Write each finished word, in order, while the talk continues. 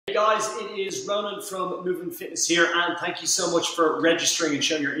Hey guys, it is Ronan from Movement Fitness here, and thank you so much for registering and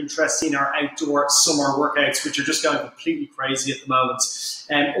showing your interest in our outdoor summer workouts, which are just going completely crazy at the moment.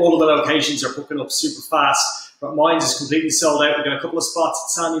 All of the locations are booking up super fast, but mine is completely sold out. We've got a couple of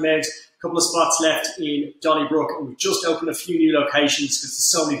spots at Sandymount, a couple of spots left in Donnybrook, and we've just opened a few new locations because there's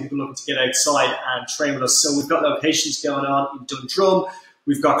so many people looking to get outside and train with us. So we've got locations going on in Dundrum.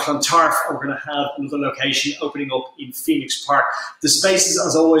 We've got Clontarf, and we're going to have another location opening up in Phoenix Park. The spaces,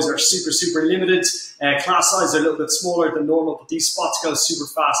 as always, are super limited. Class size are a little bit smaller than normal, but these spots go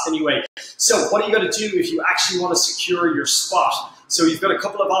super fast anyway. So what are you going to do if you actually want to secure your spot? So you've got a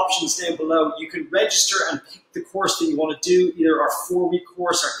couple of options down below. You can register and pick the course that you want to do, either our 4-week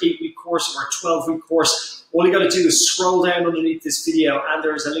course, our 8-week course, or our 12-week course. All you got to do is scroll down underneath this video, and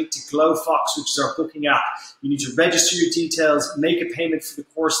there is a link to Glowfox, which is our booking app. You need to register your details, make a payment for the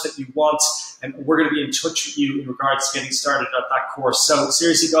course that you want, and we're going to be in touch with you in regards to getting started at that course. So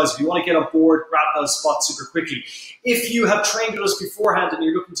seriously, guys, if you want to get on board, grab those spots super quickly. If you have trained with us beforehand and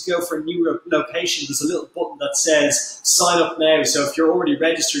you're looking to go for a new location, there's a little button that says sign up now. So if you're already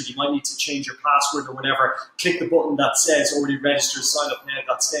registered, you might need to change your password or whatever. Click the button that says already registered, sign up now.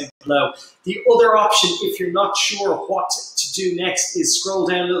 That's down below. The other option, if you're not sure what to do next, is scroll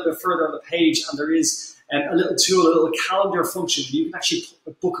down a little bit further on the page, and there is a little tool, a little calendar function. You can actually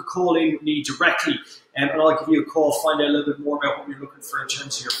book a call in with me directly, and I'll give you a call, find out a little bit more about what you're looking for in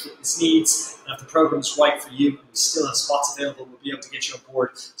terms of your fitness needs, and if the program's right for you, and we still have spots available, we'll be able to get you on board.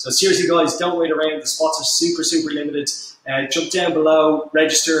 So seriously, guys, don't wait around. The spots are super limited. Jump down below,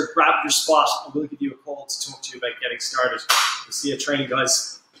 register, grab your spot, and we'll give you a call to talk to you about getting started. We'll see you at training,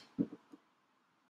 guys.